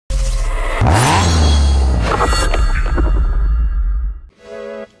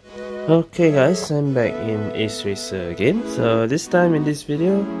Okay guys, I'm back in Ace Racer again. So this time in this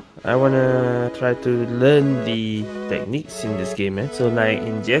video, I wanna try to learn the techniques in this game. So like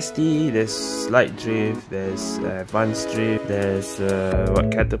in GST, there's slight drift, there's advanced drift, there's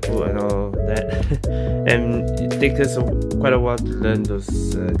catapult and all that. And it takes us quite a while to learn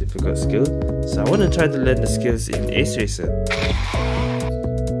those difficult skills. So I wanna try to learn the skills in Ace Racer.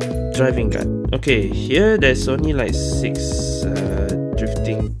 Driving guide. Okay, here there's only like 6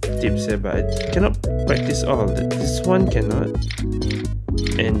 drifting tips here, but I cannot practice all. This one cannot,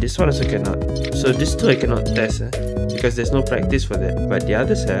 and this one also cannot. So these two I cannot test because there's no practice for that. But the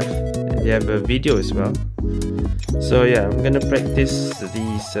others have. They have a video as well. So yeah, I'm gonna practice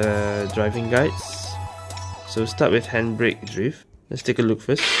these driving guides. So start with Handbrake Drift. Let's take a look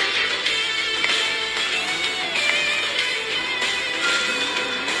first.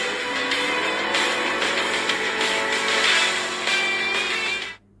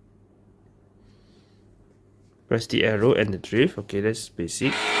 Press the arrow and the drift. Okay, that's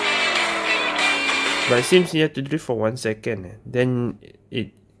basic. But it seems you have to drift for 1 second. Then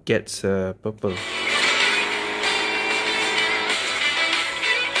it gets purple.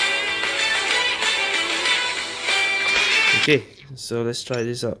 Okay, so let's try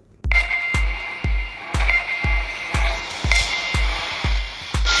this out.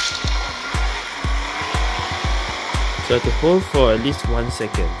 So I have to hold for at least 1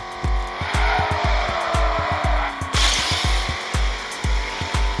 second.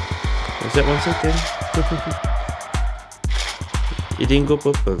 Was that 1 second? It didn't go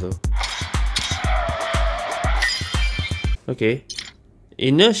purple though. Okay.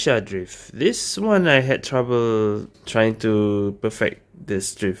 Inertia Drift. This one I had trouble trying to perfect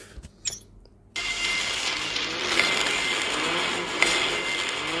this drift.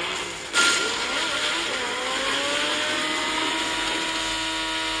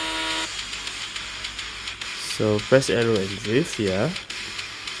 So press arrow and drift, yeah.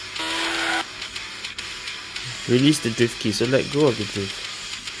 Release the drift key, so let go of the drift.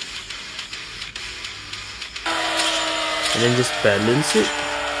 And then just balance it.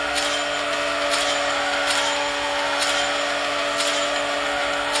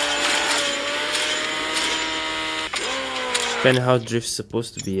 Kind of how drift's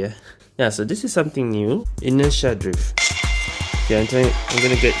supposed to be, yeah. So this is something new. Inertia Drift. Yeah, I'm gonna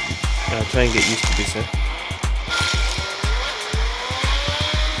try and get used to this,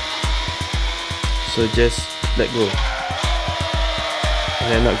 So just let go.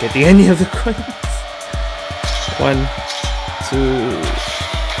 And I'm not getting any of the coins. 1, 2.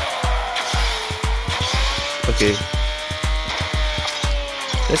 Okay.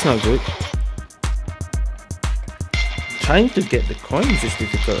 That's not good. Trying to get the coins is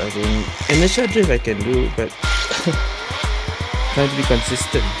difficult, I think. Inertia drift I can do, but trying to be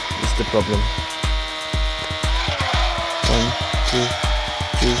consistent is the problem. 1, 2,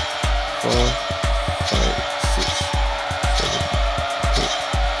 3, 4, 5, 6, 7, 8.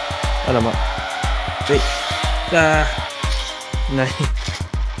 Alamak. Wait. 9.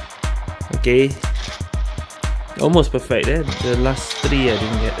 Okay. Almost perfect, The last 3 I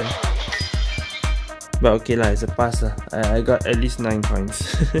didn't get them. But okay lah, it's a pass lah. I got at least 9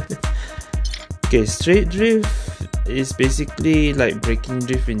 points. Okay, straight drift is basically like braking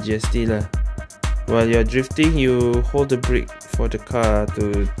drift in GST lah. While you're drifting, you hold the brake for the car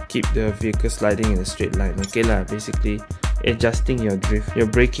to keep the vehicle sliding in a straight line. Okay lah, basically adjusting your drift. You're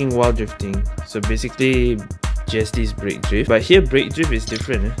braking while drifting. So basically GST is brake drift. But here brake drift is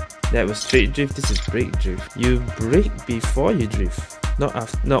different. That was straight drift, this is brake drift. You brake before you drift.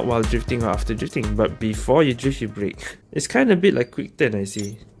 Not while drifting or after drifting, but before you drift you brake. It's kind of a bit like quick turn, I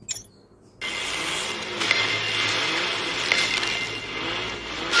see.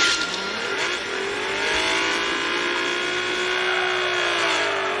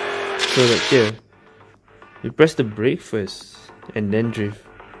 So like here, you press the brake first and then drift.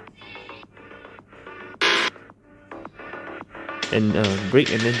 And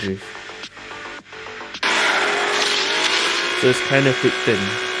brake and then drift. So it's kind of quick turn.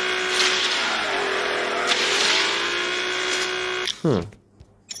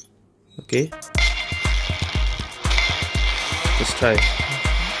 Okay. Let's try.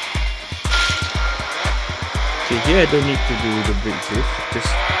 Okay, here I don't need to do the brake drift.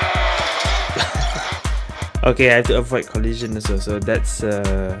 Just okay, I have to avoid collision also, so that's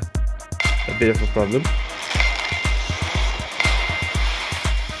a bit of a problem.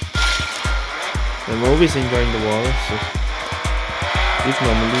 I'm always enjoying the wall, so this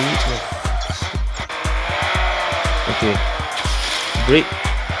normally. Okay, brake.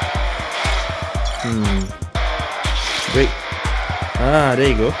 Brake. Ah, there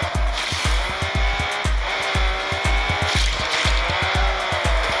you go.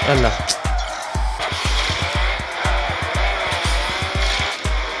 Alah.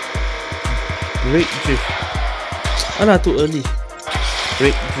 Brake drift. Alah, too early.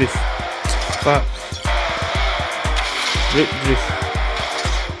 Brake drift. Fuck. Brake drift.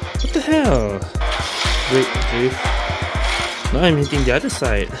 What the hell? Brake drift. Now I'm hitting the other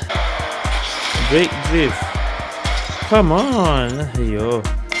side. Brake drift. Come on. Ayo.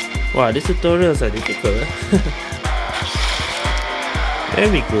 Wow, these tutorials are difficult. There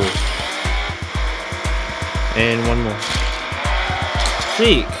we go. And one more.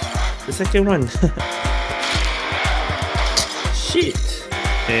 Freak. The second one. Shit.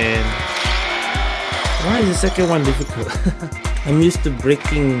 And why is the second one difficult? I'm used to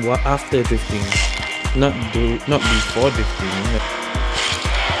braking after drifting, not before drifting.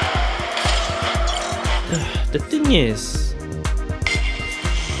 The thing is,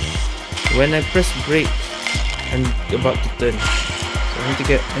 when I press brake, I'm about to turn. So I need to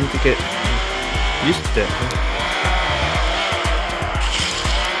get used to that.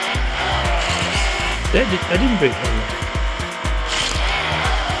 I didn't brake.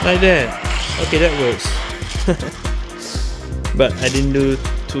 Like that. Okay, that works. But I didn't do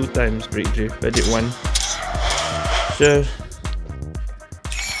 2 times brake drift. I did 1. Sure.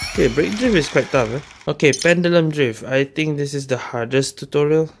 Okay, brake drift is quite tough. Okay, pendulum drift. I think this is the hardest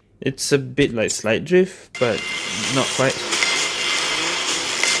tutorial. It's a bit like slide drift, but not quite.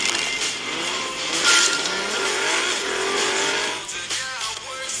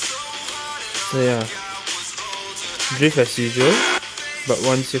 So yeah, drift as usual, but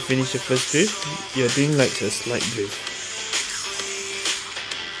once you finish your first drift, you're doing like a slide drift.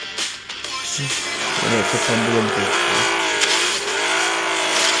 And it's a pendulum drift.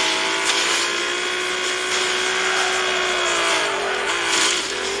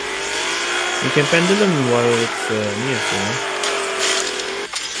 You can pendulum while it's near, you know?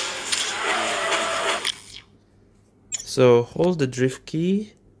 So hold the drift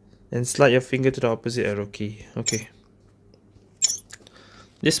key and slide your finger to the opposite arrow key. Okay.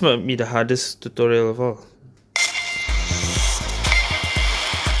 This might be the hardest tutorial of all.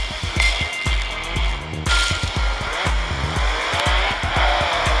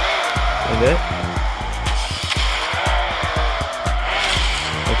 Like that.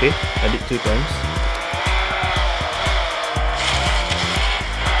 Okay, I did 2 times.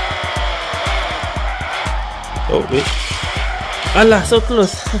 Oh wait. Alah, so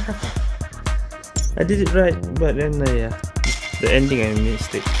close. I did it right, but then yeah, the ending I made a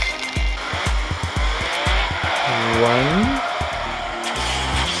mistake. 1,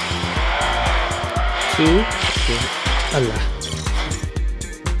 2. Okay. Alah.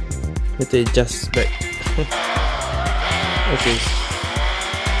 Let me adjust back. Okay.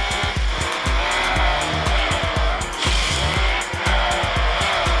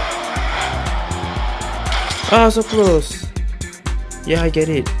 Ah, so close. Yeah, I get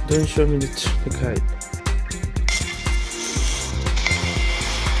it. Don't show me the guide.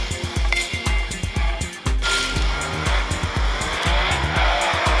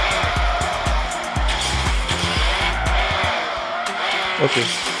 Okay.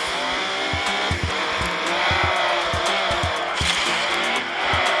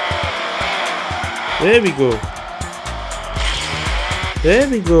 There we go. There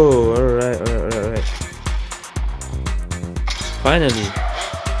we go. Alright. Finally.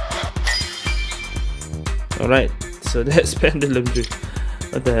 Alright, so that's pendulum drift.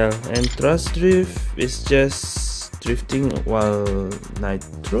 What the hell? And thrust drift is just drifting while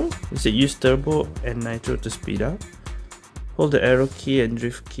nitro. Is it use turbo and nitro to speed up? Hold the arrow key and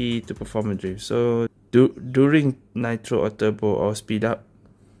drift key to perform a drift. So during nitro or turbo or speed up,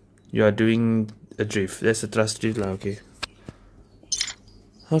 you are doing a drift. That's a thrust drift lah. Okay.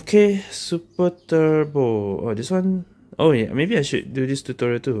 Okay, super turbo. Oh, this one. Oh yeah, maybe I should do this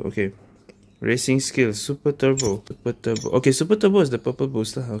tutorial too. Okay. Racing skills, super turbo. Okay, super turbo is the purple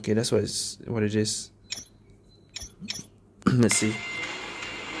booster. Okay, that's what it is. Let's see.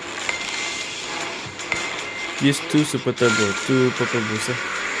 Use 2 super turbo, 2 purple booster.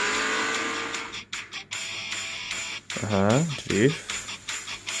 Drift.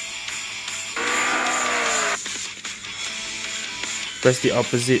 Press the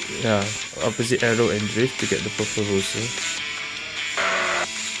opposite arrow and drift to get the purple booster.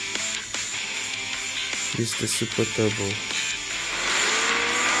 Use the super turbo.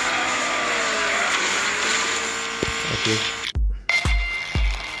 Okay.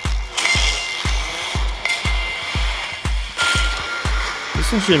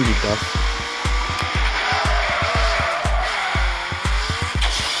 This one shouldn't be tough.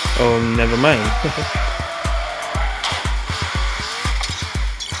 Oh, never mind.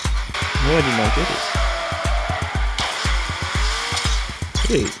 No, I did not get it.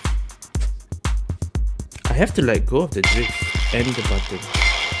 Wait. I have to let go of the drift and the button.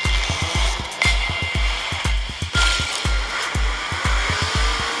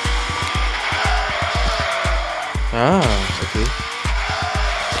 Ah, okay.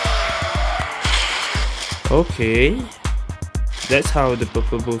 Okay. That's how the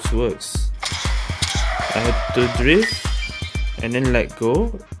purple boost works. I had to drift and then let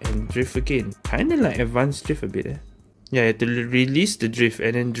go and drift again. Kinda like advanced drift a bit, eh? Yeah, I had to release the drift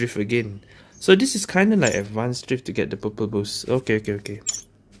and then drift again. So this is kinda like advanced drift to get the purple boost. Okay.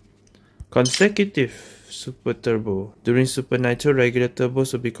 Consecutive super turbo. During super nitro, regular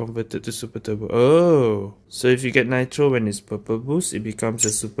turbos will be converted to super turbo. Oh, so if you get nitro when it's purple boost, it becomes a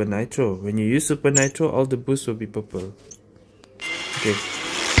super nitro. When you use super nitro, all the boosts will be purple. Okay.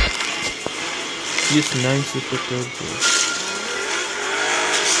 Use 9 super turbo.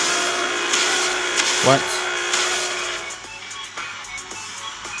 What?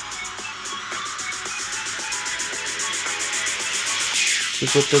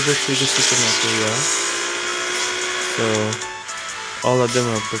 Super turbo trigger super nitro, yeah. So all of them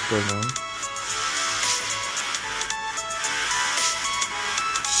are purple now.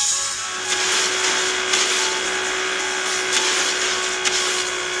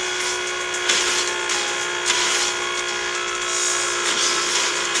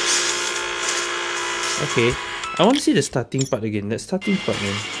 Okay, I want to see the starting part again. That starting part,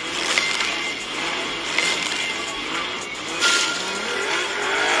 man.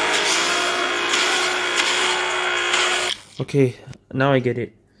 Okay, now I get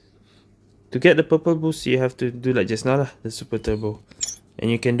it. To get the purple boost, you have to do like just now lah, the super turbo. And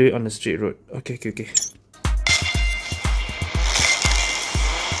you can do it on a straight road. Okay.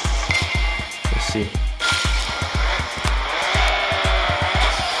 Let's see.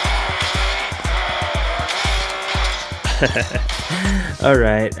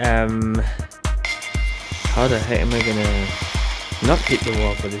 Alright, how the heck am I gonna not hit the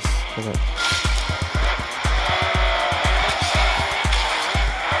wall for this? Hold on.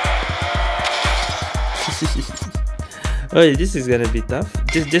 Oh, this is gonna be tough.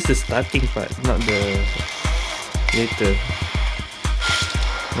 Just the starting part, not the later.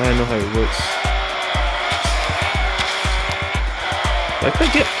 Now I know how it works. I could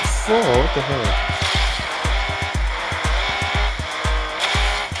get 4, what the hell?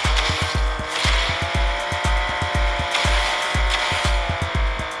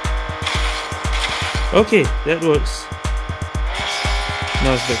 Okay, that works.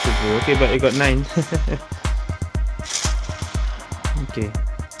 Now it's back to blue. Okay, but I got 9. Okay.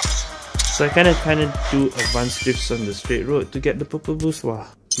 So I kind of do advanced drifts on the straight road to get the purple boost. Wow.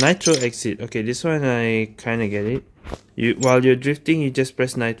 Nitro exit. Okay, this one I kind of get it. While you're drifting, you just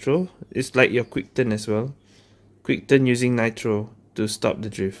press nitro. It's like your quick turn as well. Quick turn using nitro to stop the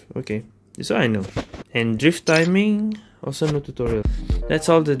drift. Okay, this one I know. And drift timing, also no tutorial. That's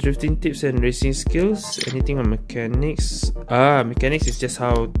all the drifting tips and racing skills. Anything on mechanics? Mechanics is just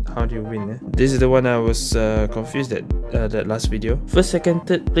how do you win. This is the one I was confused at that last video. First, second,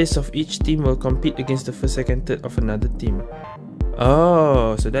 third place of each team will compete against the first, second, third of another team.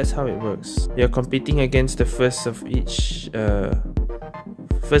 Oh, so that's how it works. You're competing against the first of each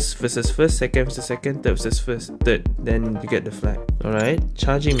first versus first, second versus second, third versus first, third. Then you get the flag. Alright,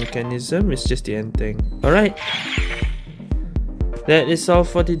 charging mechanism is just the end thing. Alright, that is all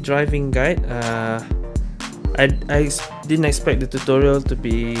for the driving guide. I didn't expect the tutorial to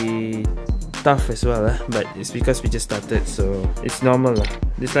be tough as well, but it's because we just started, so it's normal.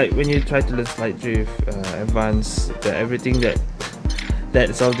 It's like when you try to learn slide drift, advance, everything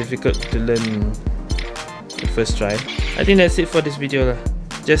that's all difficult to learn the first try. I think that's it for this video.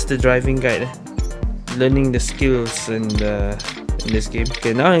 Just the driving guide, learning the skills and in this game.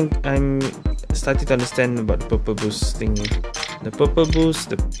 Okay, now I'm starting to understand about the purple boost thing. The purple boost,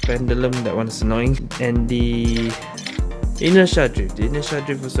 the pendulum, that one is annoying, and the inertia drift. The inertia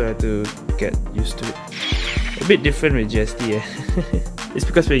drift also I have to get used to it. A bit different with GST. It's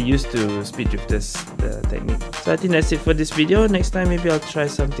because we're used to speed drifters technique. So I think that's it for this video. Next time maybe I'll try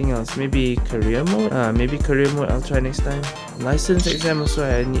something else. Maybe career mode. Maybe career mode I'll try next time. License exam also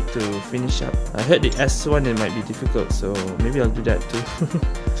I need to finish up. I heard the S1 it might be difficult, so maybe I'll do that too.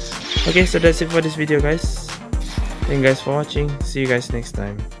 Okay, so that's it for this video, guys. Thank you guys for watching. See you guys next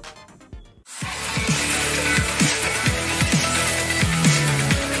time.